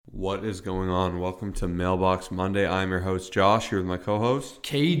What is going on? Welcome to Mailbox Monday. I'm your host, Josh, here with my co-host,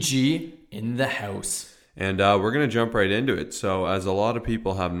 KG in the house. And we're going to jump right into it. So as a lot of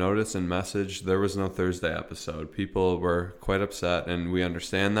people have noticed and messaged, there was no Thursday episode. People were quite upset, and we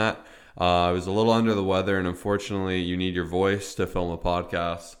understand that. I was a little under the weather, and unfortunately, you need your voice to film a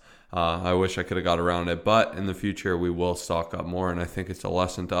podcast. I wish I could have got around it, but in the future, we will stock up more, and I think it's a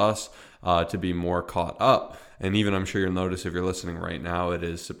lesson to us to be more caught up. And even I'm sure you'll notice if you're listening right now, it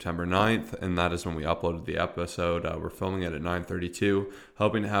is September 9th, and that is when we uploaded the episode. We're filming it at 9:32,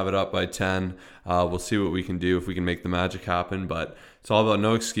 hoping to have it up by 10. We'll see what we can do, if we can make the magic happen, but it's all about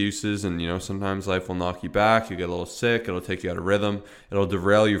no excuses. And, sometimes life will knock you back. You get a little sick. It'll take you out of rhythm. It'll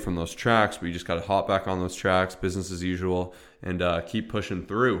derail you from those tracks, but you just got to hop back on those tracks, business as usual, and keep pushing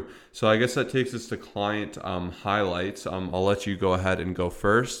through. So I guess that takes us to client highlights. I'll let you go ahead and go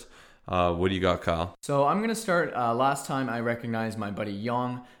first. What do you got, Kyle? So I'm going to start. Last time I recognized my buddy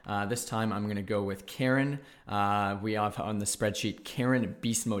Yong. This time I'm going to go with Karen. We have on the spreadsheet, Karen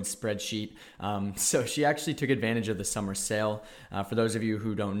Beast Mode spreadsheet. So she actually took advantage of the summer sale. For those of you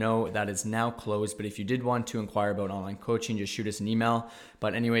who don't know, that is now closed. But if you did want to inquire about online coaching, just shoot us an email.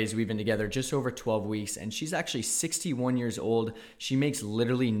 But anyways, we've been together just over 12 weeks, and she's actually 61 years old. She makes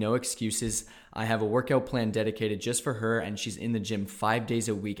literally no excuses. I have a workout plan dedicated just for her, and she's in the gym 5 days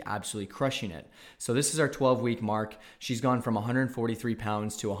a week, absolutely crushing it. So this is our 12-week mark. She's gone from 143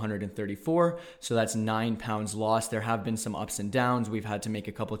 pounds to 134, so that's 9 pounds lost. There have been some ups and downs. We've had to make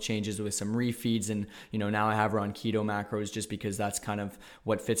a couple changes with some refeeds, and now I have her on keto macros just because that's kind of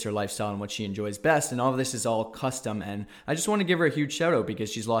what fits her lifestyle and what she enjoys best. And all of this is all custom, and I just want to give her a huge shout out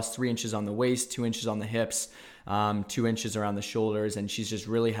because she's lost 3 inches on the waist, 2 inches on the hips, 2 inches around the shoulders, and she's just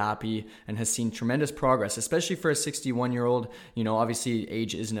really happy and has seen tremendous progress, especially for a 61-year-old. Obviously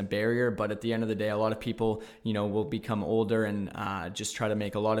age isn't a barrier, but at the end of the day, a lot of people, will become older and just try to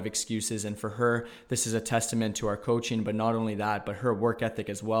make a lot of excuses. And for her, this is a testament to our coaching, but not only that, but her work ethic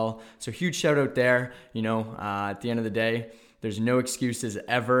as well. So huge shout out there. At the end of the day, there's no excuses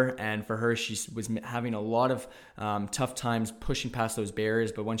ever, and for her, she was having a lot of tough times pushing past those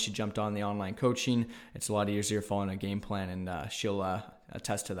barriers, but once she jumped on the online coaching, it's a lot easier following a game plan, and she'll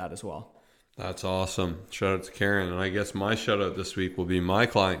attest to that as well. That's awesome. Shout out to Karen, and I guess my shout out this week will be my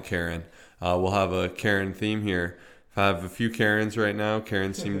client, Karen. We'll have a Karen theme here. I have a few Karens right now.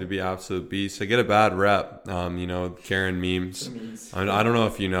 Karens seem to be absolute beasts. I get a bad rep, Karen memes. I don't know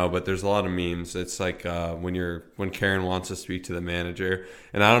if you know, but there's a lot of memes. It's like when Karen wants to speak to the manager.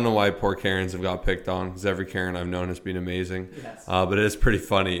 And I don't know why poor Karens have got picked on, because every Karen I've known has been amazing. Yes. But it is pretty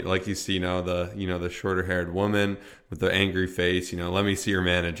funny. Like you see now, the shorter haired woman with the angry face, let me see your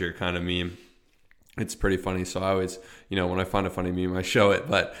manager kind of meme. It's pretty funny. So I always, when I find a funny meme, I show it.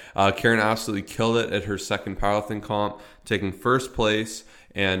 But Karen absolutely killed it at her second powerlifting comp, taking first place.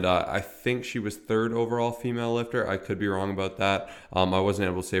 And I think she was third overall female lifter. I could be wrong about that. I wasn't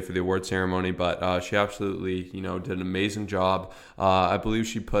able to say for the award ceremony, but she absolutely, did an amazing job. I believe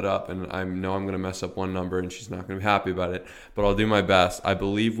she put up, and I know I'm going to mess up one number, and she's not going to be happy about it, but I'll do my best. I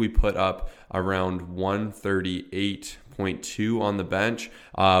believe we put up around 138.2 on the bench,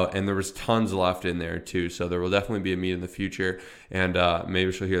 and there was tons left in there too, so there will definitely be a meet in the future, and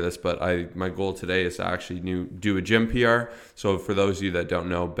maybe she'll hear this, but my goal today is to actually do a gym PR. So for those of you that don't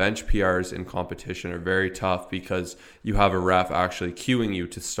know, bench PRs in competition are very tough because you have a ref actually cueing you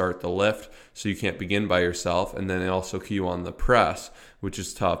to start the lift, so you can't begin by yourself, and then they also cue you on the press, which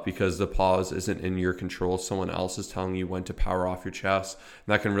is tough because the pause isn't in your control. Someone else is telling you when to power off your chest,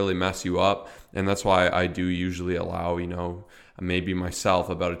 and that can really mess you up. And that's why I do usually allow, maybe myself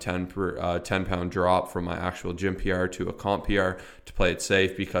about a 10 pound drop from my actual gym PR to a comp PR to play it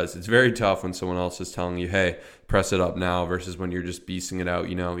safe, because it's very tough when someone else is telling you, hey, press it up now, versus when you're just beasting it out,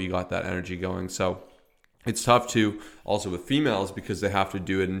 you got that energy going. So it's tough too, also with females, because they have to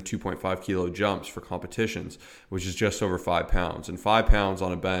do it in 2.5 kilo jumps for competitions, which is just over 5 pounds. And 5 pounds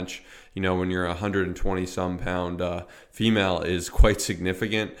on a bench, when you're a 120 some pound female, is quite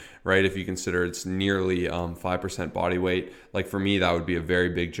significant, right? If you consider it's nearly 5% body weight. Like for me, that would be a very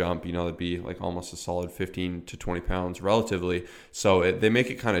big jump. That'd be like almost a solid 15 to 20 pounds relatively. So they make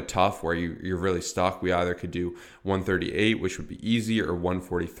it kind of tough where you're really stuck. We either could do 138, which would be easy, or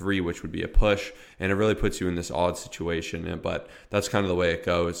 143, which would be a push. And it really puts you in this odd situation. But that's kind of the way it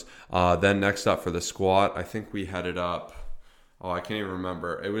goes. Then next up for the squat, I think we had it up. I can't even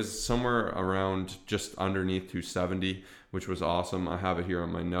remember. It was somewhere around just underneath 270, which was awesome. I have it here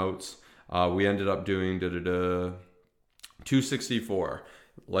on my notes. We ended up doing 264.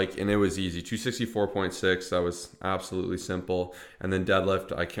 and it was easy. 264.6. That was absolutely simple. And then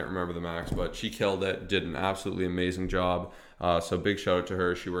deadlift, I can't remember the max, but she killed it. Did an absolutely amazing job. So big shout out to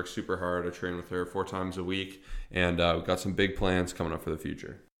her. She works super hard. I train with her 4 times a week, and we've got some big plans coming up for the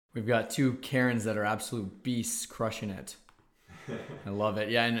future. We've got 2 Karens that are absolute beasts, crushing it. I love it.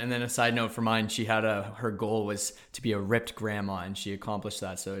 Yeah, and then a side note for mine, she had her goal was to be a ripped grandma, and she accomplished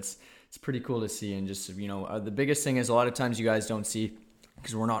that. So it's pretty cool to see. And just, the biggest thing is a lot of times you guys don't see,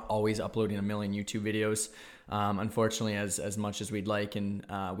 because we're not always uploading a million YouTube videos, unfortunately, as much as we'd like. And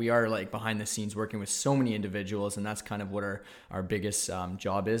we are like behind the scenes working with so many individuals, and that's kind of what our biggest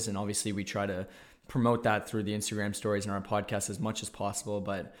job is. And obviously we try to promote that through the Instagram stories and our podcast as much as possible.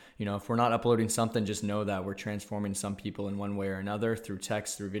 But, if we're not uploading something, just know that we're transforming some people in one way or another through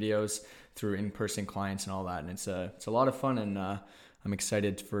text, through videos, through in-person clients and all that. And it's a lot of fun, and I'm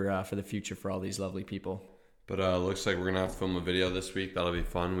excited for the future for all these lovely people. But looks like we're going to have to film a video this week. That'll be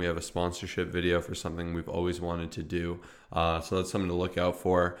fun. We have a sponsorship video for something we've always wanted to do. So that's something to look out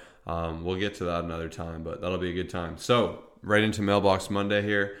for. We'll get to that another time, but that'll be a good time. So right into Mailbox Monday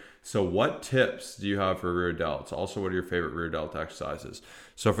here. So what tips do you have for rear delts? Also, what are your favorite rear delt exercises?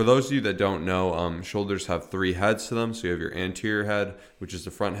 So for those of you that don't know, shoulders have 3 heads to them. So you have your anterior head, which is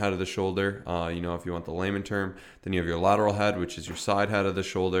the front head of the shoulder, if you want the layman term. Then you have your lateral head, which is your side head of the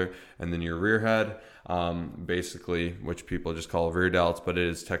shoulder. And then your rear head, basically, which people just call rear delts, but it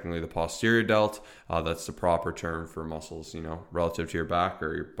is technically the posterior delt. That's the proper term for muscles, relative to your back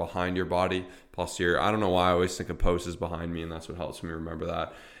or behind your body. Posterior. I don't know why I always think of post is behind me, and that's what helps me remember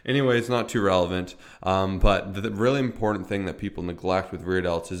that. Anyway, it's not too relevant. But the really important thing that people neglect with rear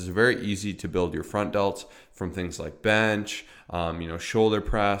delts is it's very easy to build your front delts from things like bench, shoulder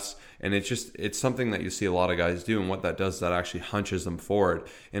press. And it's something that you see a lot of guys do. And what that does is that actually hunches them forward.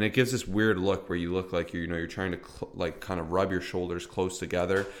 And it gives this weird look where you look like you're trying to kind of rub your shoulders close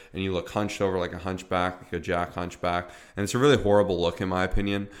together. And you look hunched over like a hunchback, like a jack hunchback. And it's a really horrible look in my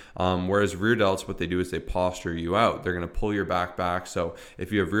opinion. Whereas rear delts, what they do is they posture you out. They're going to pull your back. So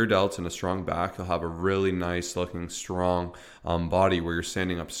if you have rear delts and a strong back, you'll have a really nice looking strong body where you're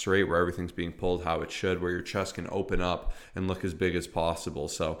standing up straight, where everything's being pulled how it should, where your chest can open up and look as big as possible.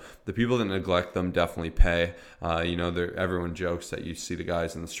 So the people that neglect them definitely pay. Everyone jokes that you see the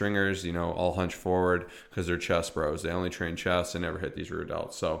guys in the stringers, all hunch forward because they're chest bros. They only train chest and never hit these rear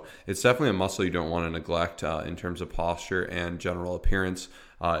delts. So it's definitely a muscle you don't want to neglect in terms of posture and general appearance.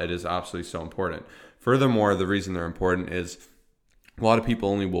 It is absolutely so important. Furthermore, the reason they're important is a lot of people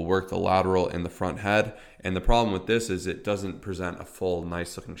only will work the lateral and the front head. And the problem with this is it doesn't present a full,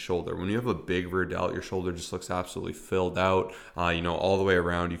 nice looking shoulder. When you have a big rear delt, your shoulder just looks absolutely filled out, all the way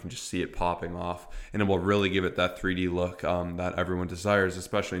around. You can just see it popping off. And it will really give it that 3D look that everyone desires,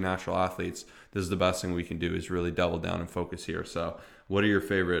 especially natural athletes. This is the best thing we can do is really double down and focus here. So what are your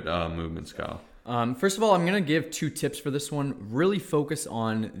favorite movements, Kyle? First of all, I'm going to give 2 tips for this one. Really focus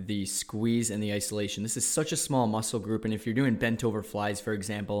on the squeeze and the isolation. This is such a small muscle group, and if you're doing bent over flies, for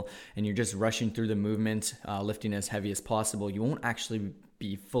example, and you're just rushing through the movement, lifting as heavy as possible, you won't actually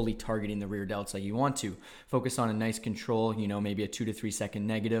be fully targeting the rear delts like you want to. Focus on a nice control, maybe a 2 to 3 second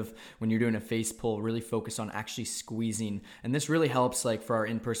negative. When you're doing a face pull, really focus on actually squeezing. And this really helps like for our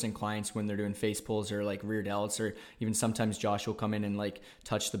in-person clients when they're doing face pulls or like rear delts, or even sometimes Josh will come in and like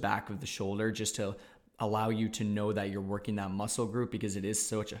touch the back of the shoulder just to allow you to know that you're working that muscle group, because it is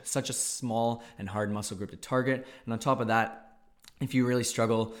such a small and hard muscle group to target. And on top of that, if you really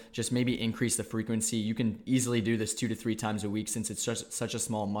struggle, just maybe increase the frequency. You can easily do this 2 to 3 times a week, since it's just such a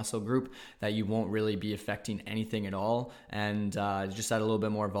small muscle group that you won't really be affecting anything at all. And just add a little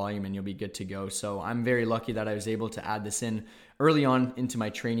bit more volume and you'll be good to go. So I'm very lucky that I was able to add this in early on into my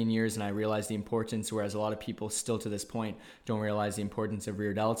training years, and I realized the importance, whereas a lot of people still to this point don't realize the importance of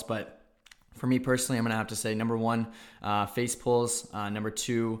rear delts. But for me personally, I'm going to have to say number 1, face pulls. Number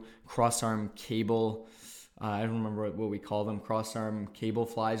 2, cross arm cable. I don't remember what we call them, cross arm cable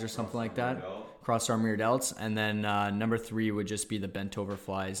flies or something like that. Cross arm rear delts. And then number 3 would just be the bent over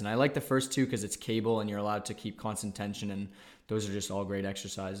flies. And I like the first 2 because it's cable and you're allowed to keep constant tension, and those are just all great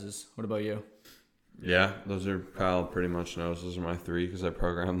exercises. What about you? Yeah, those are, Kyle pretty much knows those are my 3 because I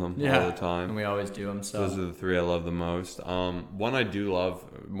program them all the time. And we always do them. So those are the 3 I love the most. One I do love,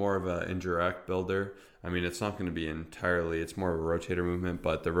 more of an indirect builder. I mean, it's not going to be entirely, it's more of a rotator movement,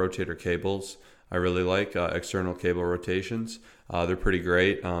 but the rotator cables I really like, external cable rotations. They're pretty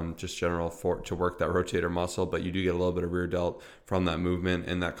great, just general to work that rotator muscle, but you do get a little bit of rear delt from that movement,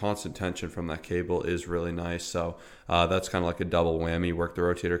 and that constant tension from that cable is really nice. So that's kind of like a double whammy. Work the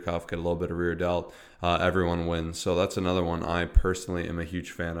rotator cuff, get a little bit of rear delt. Everyone wins. So that's another one I personally am a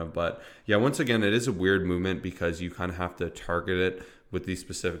huge fan of. But yeah, once again, it is a weird movement because you kind of have to target it with these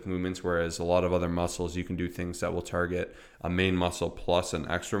specific movements, whereas a lot of other muscles, you can do things that will target a main muscle plus an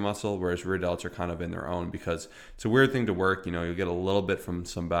extra muscle, whereas rear delts are kind of in their own because it's a weird thing to work. You'll get a little bit from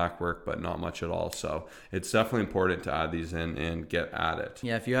some back work, but not much at all. So it's definitely important to add these in and get at it.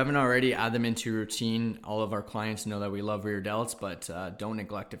 Yeah, if you haven't already, add them into your routine. All of our clients know that we love rear delts, but don't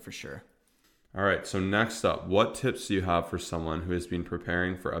neglect it for sure. All right, so next up, what tips do you have for someone who has been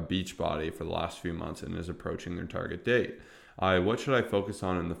preparing for a beach body for the last few months and is approaching their target date? What should I focus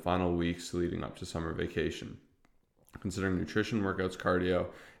on in the final weeks leading up to summer vacation? Considering nutrition, workouts, cardio,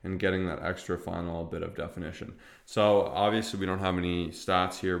 and getting that extra final bit of definition. So obviously we don't have any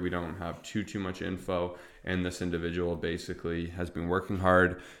stats here. We don't have too much info. And this individual basically has been working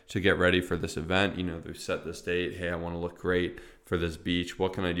hard to get ready for this event. They've set this date. Hey, I want to look great for this beach.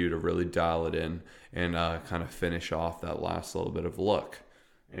 What can I do to really dial it in and kind of finish off that last little bit of look?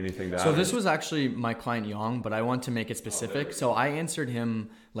 Anything to add? So this was actually my client Yong, but I want to make it specific. So I answered him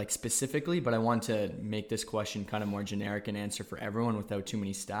like specifically, but I want to make this question kind of more generic and answer for everyone without too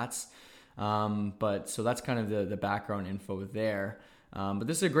many stats. But so that's kind of the background info there. But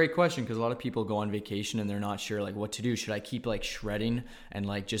this is a great question because a lot of people go on vacation and they're not sure like what to do. Should I keep like shredding and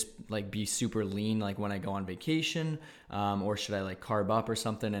like just like be super lean like when I go on vacation, or should I like carb up or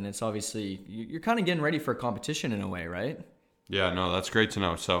something? And it's obviously you're kind of getting ready for a competition in a way, right? Yeah, no, that's great to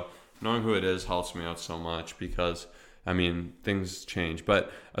know. So knowing who it is helps me out so much because, things change.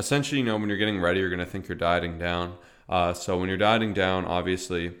 But essentially, when you're getting ready, you're going to think you're dieting down. So when you're dieting down,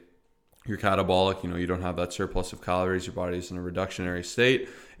 obviously, you're catabolic. You don't have that surplus of calories. Your body's in a reductionary state,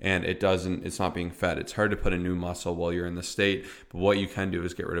 and it's not being fed. It's hard to put a new muscle while you're in the state, but what you can do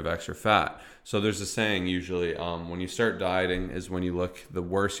is get rid of extra fat. So there's a saying usually, when you start dieting is when you look the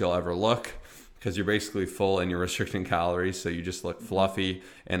worst you'll ever look, because you're basically full and you're restricting calories, so you just look fluffy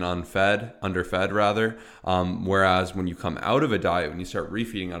and underfed rather. Whereas when you come out of a diet, when you start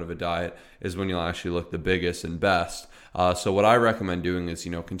refeeding out of a diet, is when you'll actually look the biggest and best. So what I recommend doing is,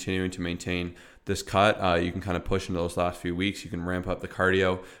 continuing to maintain this cut. You can kind of push into those last few weeks. You can ramp up the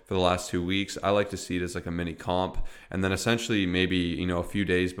cardio for the last 2 weeks. I like to see it as like a mini comp. And then essentially maybe, a few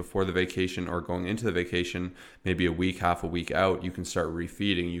days before the vacation or going into the vacation, maybe a week, half a week out, you can start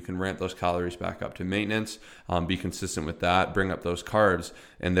refeeding. You can ramp those calories back up to maintenance, be consistent with that, bring up those carbs,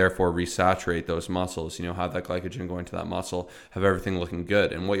 and therefore resaturate those muscles, have that glycogen going to that muscle, have everything looking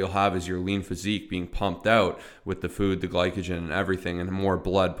good. And what you'll have is your lean physique being pumped out with the food, the glycogen and everything, and more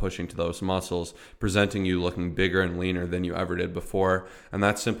blood pushing to those muscles, presenting you looking bigger and leaner than you ever did before. And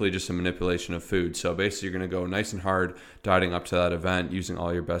that's simply just a manipulation of food. So basically you're going to go nice and hard dieting up to that event using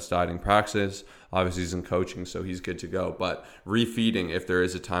all your best dieting practices. Obviously he's in coaching, so he's good to go. But refeeding, if there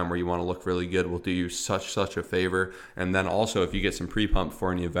is a time where you want to look really good, will do you such a favor. And then also if you get some pre-pump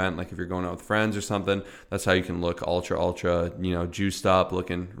for any event, like if you're going out with friends or something, that's how you can look ultra, juiced up,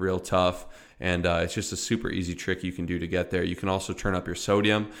 looking real tough. And it's just a super easy trick you can do to get there. You can also turn up your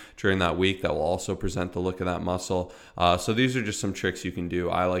sodium during that week. That will also present the look of that muscle. So these are just some tricks you can do.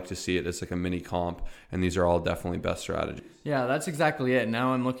 I like to see it as like a mini comp, and these are all definitely best strategies. Yeah, that's exactly it.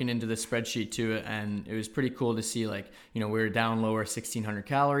 Now I'm looking into the spreadsheet too, and it was pretty cool to see we were down lower 1,600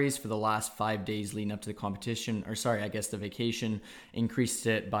 calories for the last 5 days leading up to the competition, the vacation. Increased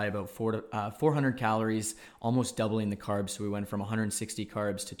it by about 400 calories, almost doubling the carbs. So we went from 160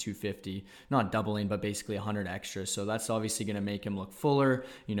 carbs to 250, not doubling, but basically 100 extra. So that's obviously going to make him look fuller,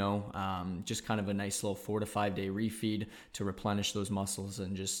 just kind of a nice little 4 to 5 day refeed to replenish those muscles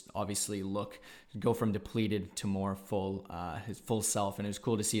and just obviously go from depleted to more full, his full self. And it was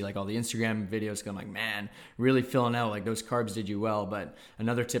cool to see all the Instagram videos going man, really filling out, those carbs did you well. But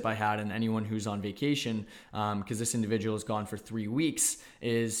another tip I had, and anyone who's on vacation, because this individual is gone for 3 weeks,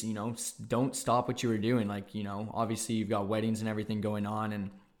 is, don't stop what you were doing. Obviously you've got weddings and everything going on, and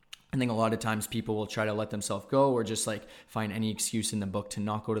I think a lot of times people will try to let themselves go or just find any excuse in the book to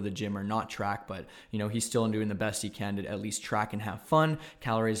not go to the gym or not track. But, he's still doing the best he can to at least track and have fun.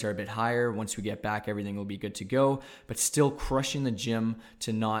 Calories are a bit higher. Once we get back, everything will be good to go, but still crushing the gym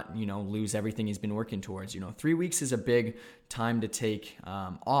to not, lose everything he's been working towards. 3 weeks is a big time to take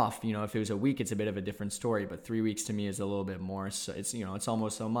off. If it was a week, it's a bit of a different story, but 3 weeks to me is a little bit more. So it's, it's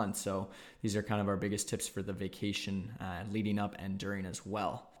almost a month. So these are kind of our biggest tips for the vacation leading up and during as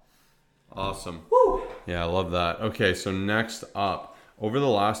well. Awesome. Woo! Yeah, I love that. Okay, so next up, over the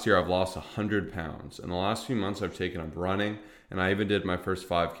last year, I've lost 100 pounds. In the last few months, I've taken up running, and I even did my first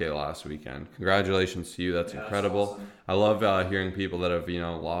 5K last weekend. Congratulations to you. That's incredible. That's awesome. I love hearing people that have,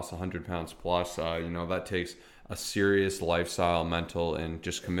 lost 100 pounds plus. That takes a serious lifestyle, mental, and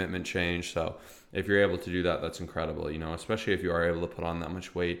just commitment change. So if you're able to do that, that's incredible, especially if you are able to put on that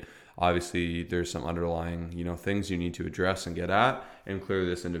much weight. Obviously, there's some underlying, things you need to address and get at, and clearly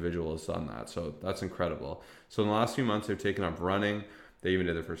this individual has done that. So that's incredible. So in the last few months, they've taken up running. They even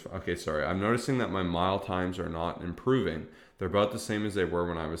did their first. Okay, sorry. I'm noticing that my mile times are not improving. They're about the same as they were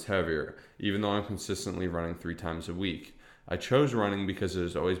when I was heavier, even though I'm consistently running 3 times a week. I chose running because it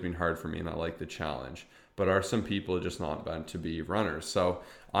has always been hard for me and I like the challenge. But are some people just not meant to be runners? So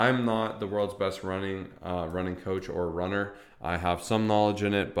I'm not the world's best running coach or runner. I have some knowledge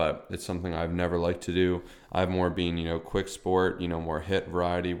in it, but it's something I've never liked to do. I've more been, quick sport, more hit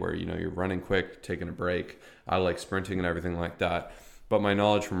variety where, you're running quick, taking a break. I like sprinting and everything like that. But my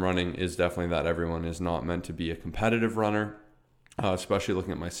knowledge from running is definitely that everyone is not meant to be a competitive runner. Especially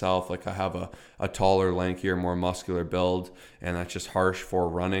looking at myself, like I have a taller, lankier, more muscular build, and that's just harsh for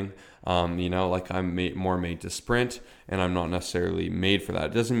running. Like I'm more made to sprint, and I'm not necessarily made for that.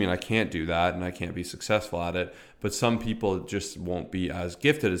 It doesn't mean I can't do that and I can't be successful at it, but some people just won't be as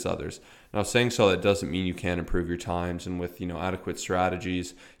gifted as others. Now, saying so, that doesn't mean you can't improve your times, and with adequate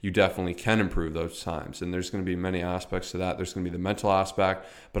strategies, you definitely can improve those times. And there's going to be many aspects to that. There's going to be the mental aspect,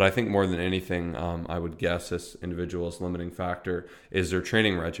 but I think more than anything, I would guess this individual's limiting factor is their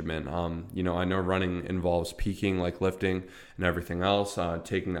training regimen. I know running involves peaking like lifting and everything else,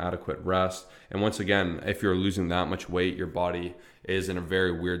 taking adequate rest. And once again, if you're losing that much weight, your body is in a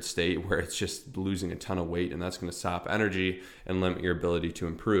very weird state where it's just losing a ton of weight, and that's going to sap energy and limit your ability to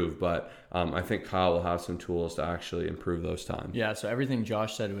improve. But I think Kyle will have some tools to actually improve those times. Yeah, so everything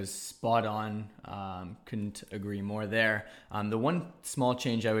Josh said was spot on. Couldn't agree more there. The one small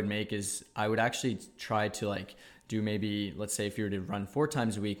change I would make is I would actually try to do maybe, let's say if you were to run 4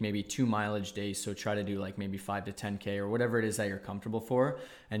 times a week, maybe 2 mileage days. So try to do maybe 5 to 10K or whatever it is that you're comfortable for,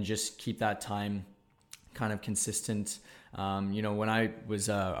 and just keep that time kind of consistent. When I was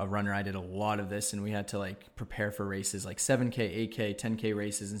a runner, I did a lot of this, and we had to prepare for races like 7K, 8K, 10K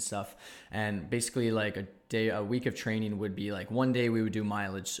races and stuff. And basically a week of training would be one day we would do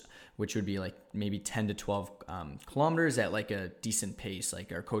mileage, which would be maybe 10 to 12 kilometers at a decent pace.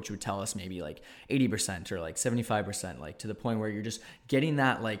 Our coach would tell us maybe 80% or 75%, to the point where you're just getting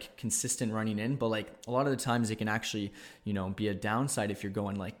that consistent running in. But a lot of the times it can actually, be a downside if you're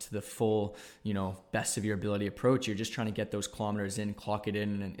going to the full, best of your ability approach. You're just trying to get those kilometers in, clock it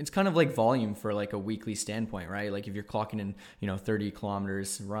in. And it's kind of like volume for a weekly standpoint, right? If you're clocking in, 30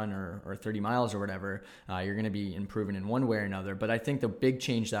 kilometers run or 30 miles or whatever, you're going to be improving in one way or another. But I think the big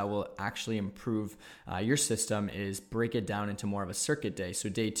change that will actually improve your system is break it down into more of a circuit day. So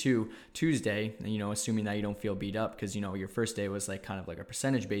day 2, Tuesday, assuming that you don't feel beat up because, your first day was kind of a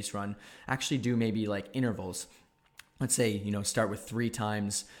percentage based run, actually do maybe intervals. Let's say, start with 3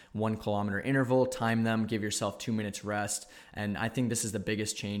 times 1 kilometer interval, time them, give yourself 2 minutes rest. And I think this is the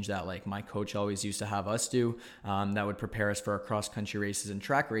biggest change that my coach always used to have us do, that would prepare us for our cross country races and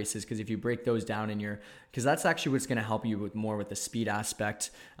track races. Because if you break those down because that's actually what's going to help you with the speed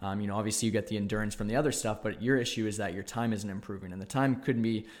aspect. Obviously you get the endurance from the other stuff, but your issue is that your time isn't improving, and the time couldn't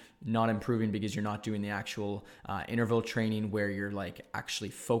be not improving because you're not doing the actual interval training where you're actually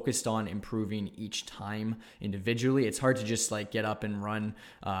focused on improving each time individually. It's hard to just get up and run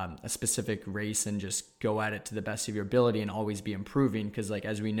a specific race and just go at it to the best of your ability and always be improving, because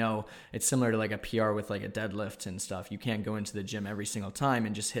as we know, it's similar to a PR with a deadlift and stuff. You can't go into the gym every single time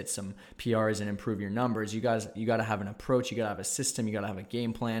and just hit some PRs and improve your numbers. You got to have an approach, you got to have a system, you got to have a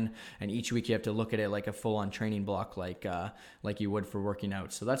game plan, and each week you have to look at it like a full-on training block like you would for working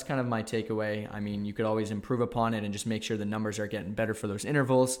out. So that's kind of my takeaway. I mean, you could always improve upon it and just make sure the numbers are getting better for those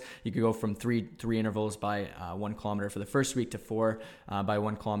intervals. You could go from three intervals by 1 kilometer for the first week to 4 by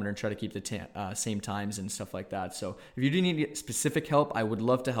 1 kilometer, and try to keep the same times and stuff like that. So if you do need specific help, I would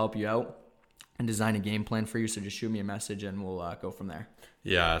love to help you out and design a game plan for you. So just shoot me a message and we'll go from there.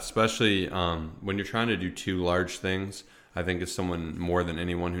 Yeah, especially when you're trying to do 2 large things. I think it's someone more than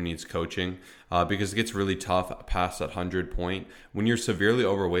anyone who needs coaching, because it gets really tough past that 100 point. When you're severely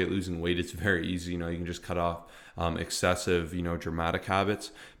overweight, losing weight, it's very easy. You can just cut off excessive, dramatic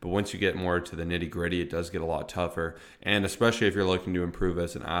habits. But once you get more to the nitty gritty, it does get a lot tougher. And especially if you're looking to improve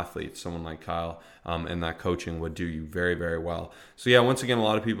as an athlete, someone like Kyle and that coaching would do you very, very well. So yeah, once again, a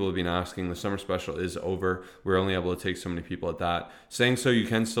lot of people have been asking. The summer special is over. We're only able to take so many people at that. Saying so, you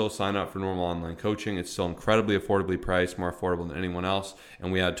can still sign up for normal online coaching. It's still incredibly affordably priced, more affordable than anyone else.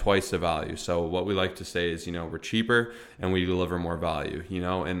 And we add twice the value. So what we like to say is, we're cheaper and we deliver more value,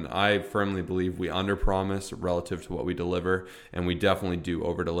 and I firmly believe we under-promise relative to what we deliver, and we definitely do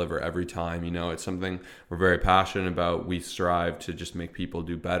over-deliver every time. It's something we're very passionate about. We strive to just make people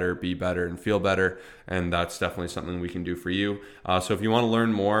do better, be better, and feel better, and that's definitely something we can do for you. So if you want to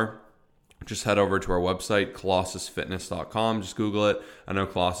learn more, just head over to our website, colossusfitness.com. Just Google it. I know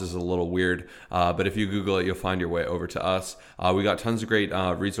Colossus is a little weird, but if you Google it, you'll find your way over to us. We got tons of great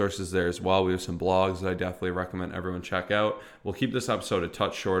resources there as well. We have some blogs that I definitely recommend everyone check out. We'll keep this episode a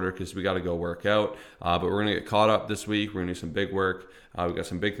touch shorter because we got to go work out, but we're going to get caught up this week. We're going to do some big work. We've got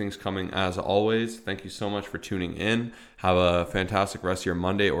some big things coming as always. Thank you so much for tuning in. Have a fantastic rest of your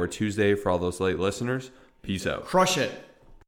Monday or Tuesday for all those late listeners. Peace out. Crush it.